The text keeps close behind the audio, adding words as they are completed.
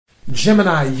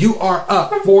Gemini, you are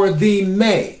up for the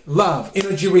May Love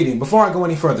Energy Reading. Before I go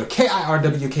any further,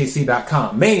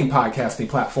 KIRWKC.com, main podcasting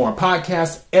platform,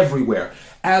 podcasts everywhere.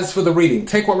 As for the reading,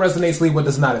 take what resonates, leave what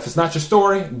does not. If it's not your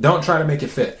story, don't try to make it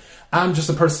fit. I'm just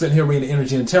a person sitting here reading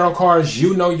energy and tarot cards.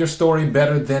 You know your story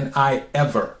better than I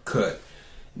ever could.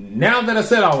 Now that I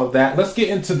said all of that, let's get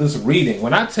into this reading.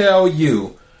 When I tell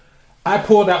you, I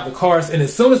pulled out the cards, and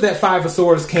as soon as that Five of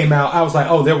Swords came out, I was like,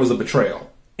 oh, there was a betrayal.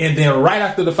 And then right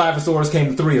after the Five of Swords came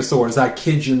the Three of Swords. I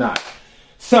kid you not.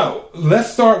 So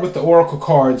let's start with the Oracle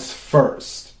cards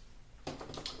first.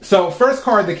 So first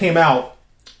card that came out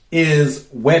is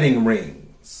Wedding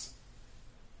Rings.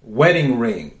 Wedding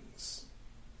Rings.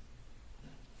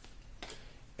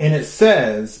 And it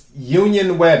says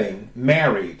union, wedding,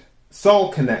 married,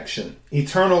 soul connection,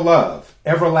 eternal love,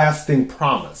 everlasting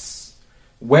promise.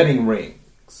 Wedding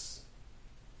rings.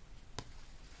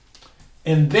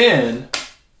 And then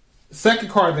second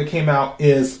card that came out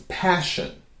is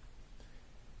passion,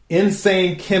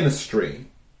 insane chemistry,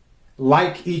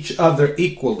 like each other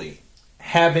equally,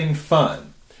 having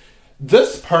fun.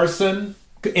 This person,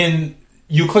 and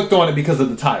you clicked on it because of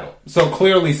the title, so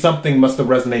clearly something must have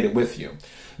resonated with you.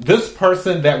 This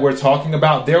person that we're talking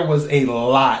about, there was a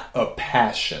lot of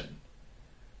passion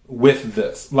with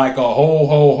this, like a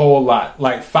whole lot,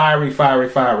 like fiery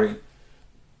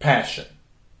passion.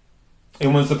 It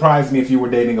wouldn't surprise me if you were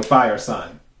dating a fire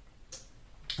sign,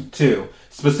 too.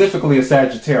 Specifically a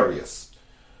Sagittarius.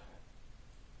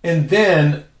 And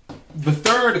then the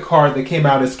third card that came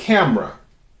out is Camera.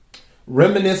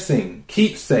 Reminiscing,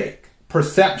 keepsake,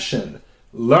 perception,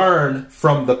 learn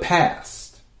from the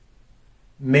past,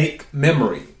 make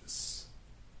memories.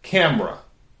 Camera.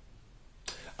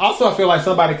 Also, I feel like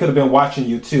somebody could have been watching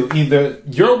you, too. Either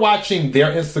you're watching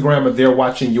their Instagram or they're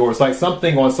watching yours, like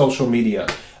something on social media.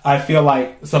 I feel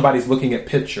like somebody's looking at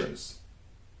pictures.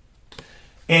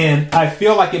 And I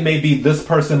feel like it may be this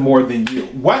person more than you.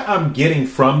 What I'm getting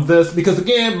from this, because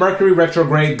again, Mercury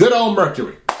retrograde, good old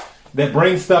Mercury, that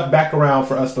brings stuff back around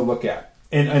for us to look at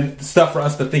and stuff for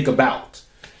us to think about,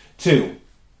 too.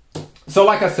 So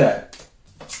like I said,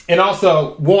 and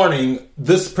also warning,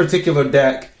 this particular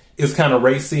deck is kind of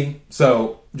racy,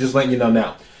 so just letting you know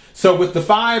now. So with the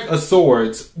Five of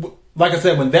Swords, like I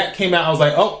said, when that came out, I was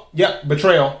like, oh, yep,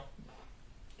 betrayal.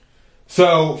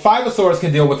 So Five of Swords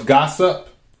can deal with gossip.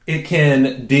 It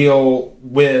can deal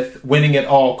with winning at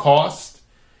all costs.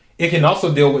 It can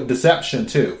also deal with deception,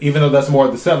 too. Even though that's more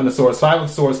of the Seven of Swords, Five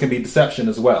of Swords can be deception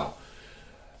as well.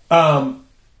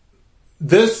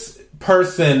 This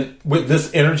person with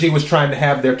this energy was trying to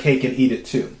have their cake and eat it,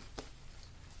 too.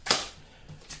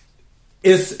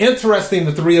 It's interesting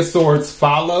the Three of Swords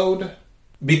followed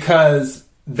because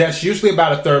that's usually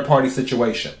about a third-party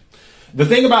situation. The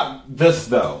thing about this,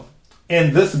 though,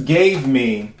 and this gave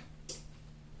me,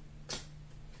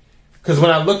 because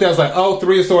when I looked at it, I was like, oh,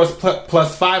 Three of Swords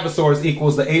plus Five of Swords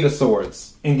equals the Eight of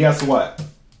Swords. And guess what?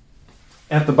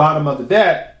 At the bottom of the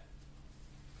deck,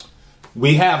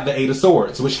 we have the Eight of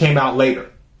Swords, which came out later.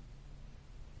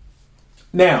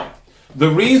 Now,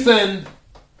 the reason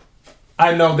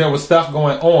I know there was stuff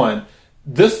going on,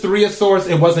 this Three of Swords,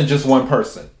 it wasn't just one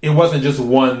person. It wasn't just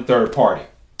one third party.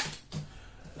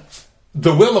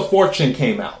 The Wheel of Fortune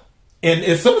came out. And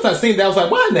as soon as I seen that, I was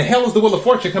like, why in the hell is the Wheel of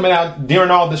Fortune coming out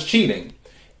during all this cheating?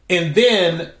 And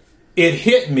then it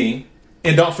hit me,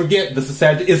 and don't forget, this is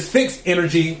Sagittarius, it's fixed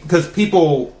energy, because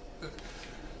people,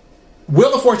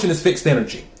 Wheel of Fortune is fixed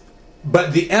energy.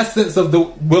 But the essence of the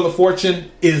Wheel of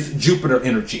Fortune is Jupiter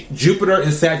energy. Jupiter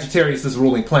is Sagittarius'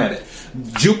 ruling planet.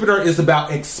 Jupiter is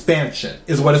about expansion,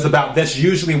 is what it's about. That's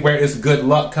usually where it's good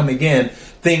luck coming in,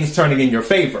 things turning in your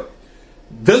favor.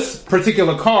 This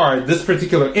particular card, this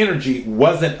particular energy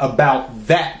wasn't about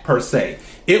that per se.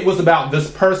 It was about this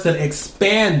person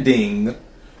expanding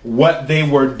what they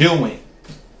were doing.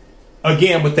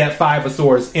 Again, with that Five of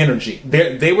Swords energy.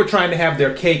 They were trying to have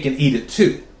their cake and eat it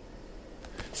too.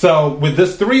 So with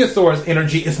this Three of Swords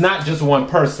energy, it's not just one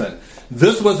person.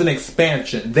 This was an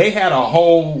expansion. They had a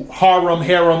whole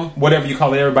harem, whatever you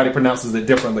call it. Everybody pronounces it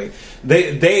differently.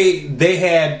 They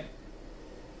had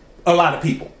a lot of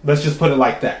people. Let's just put it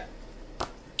like that.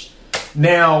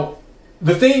 Now,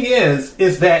 the thing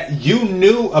is that you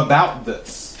knew about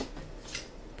this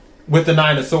with the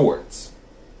Nine of Swords.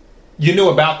 You knew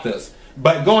about this.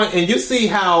 But and you see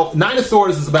how Nine of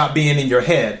Swords is about being in your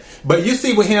head. But you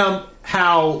see with him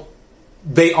how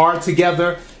they are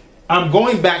together. I'm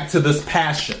going back to this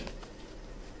passion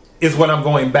is what I'm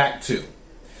going back to.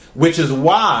 Which is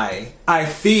why I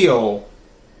feel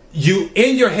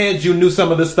in your head, you knew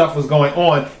some of this stuff was going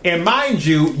on. And mind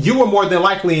you, you were more than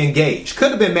likely engaged.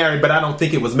 Could have been married, but I don't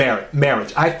think it was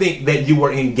marriage. I think that you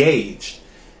were engaged.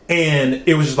 And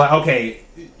it was just like, okay,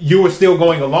 you were still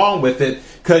going along with it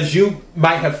because you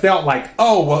might have felt like,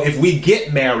 oh, well, if we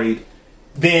get married,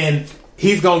 then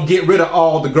he's going to get rid of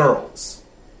all the girls.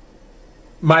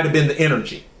 Might have been the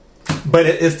energy. But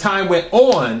as time went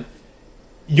on,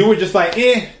 you were just like,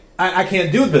 I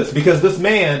can't do this because this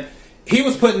man, he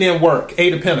was putting in work.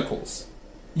 8 of Pentacles.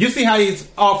 You see how he's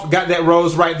got that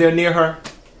rose right there near her?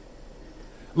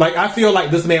 Like, I feel like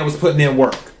this man was putting in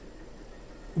work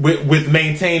with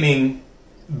maintaining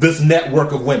this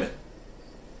network of women.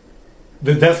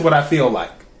 That's what I feel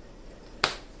like.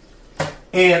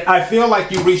 And I feel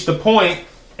like you reached a point,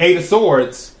 8 of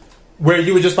Swords, where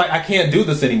you were just like, I can't do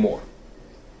this anymore.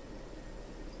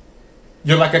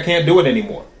 You're like, I can't do it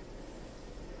anymore.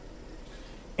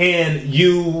 And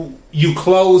you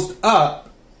closed up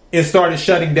and started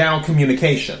shutting down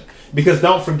communication. Because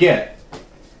don't forget,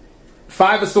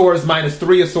 5 of Swords minus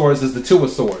 3 of Swords is the 2 of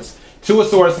Swords. 2 of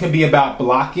Swords can be about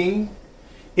blocking.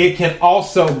 It can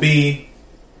also be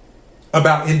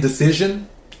about indecision.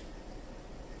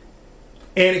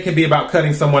 And it can be about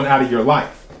cutting someone out of your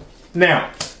life.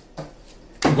 Now,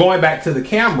 going back to the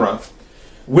camera,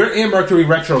 we're in Mercury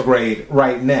retrograde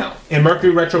right now. And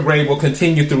Mercury retrograde will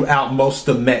continue throughout most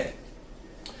of May.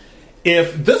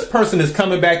 If this person is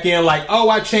coming back in like, oh,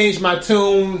 I changed my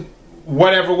tune,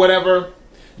 whatever,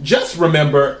 just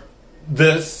remember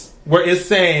this, where it's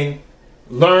saying,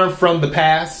 learn from the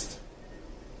past.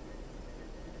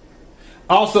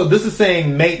 Also, this is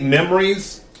saying make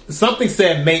memories. Something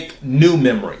said make new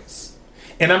memories.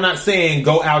 And I'm not saying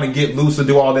go out and get loose and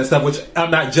do all that stuff, which I'm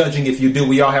not judging if you do.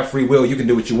 We all have free will. You can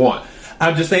do what you want.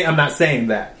 I'm just saying, I'm not saying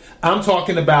that. I'm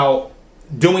talking about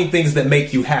doing things that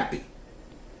make you happy.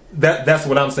 That's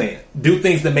what I'm saying. Do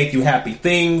things that make you happy.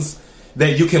 Things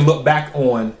that you can look back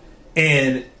on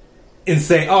and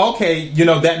say, oh, okay, you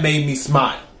know, that made me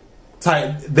smile.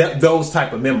 Those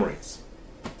type of memories.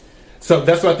 So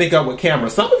that's what I think of with camera.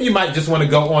 Some of you might just want to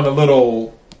go on a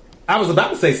little, I was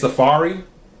about to say safari,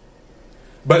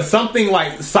 but something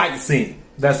like sightseeing.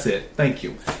 That's it. Thank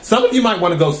you. Some of you might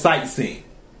want to go sightseeing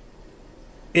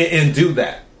and do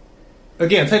that.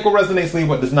 Again, take what resonates, leave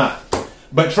what does not.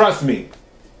 But trust me,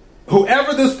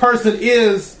 whoever this person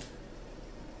is,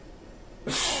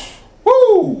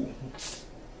 whoo,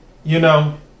 you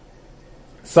know,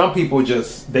 some people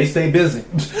just, they stay busy.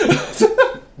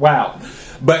 Wow.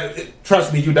 But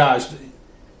trust me, you dodged.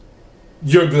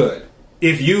 You're good.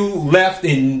 If you left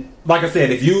and, like I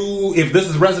said, if this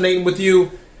is resonating with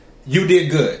you, you did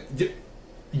good.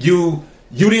 You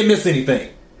didn't miss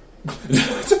anything.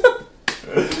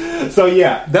 So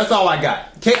yeah, that's all I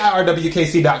got.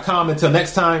 KIRWKC.com. Until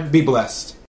next time, be blessed.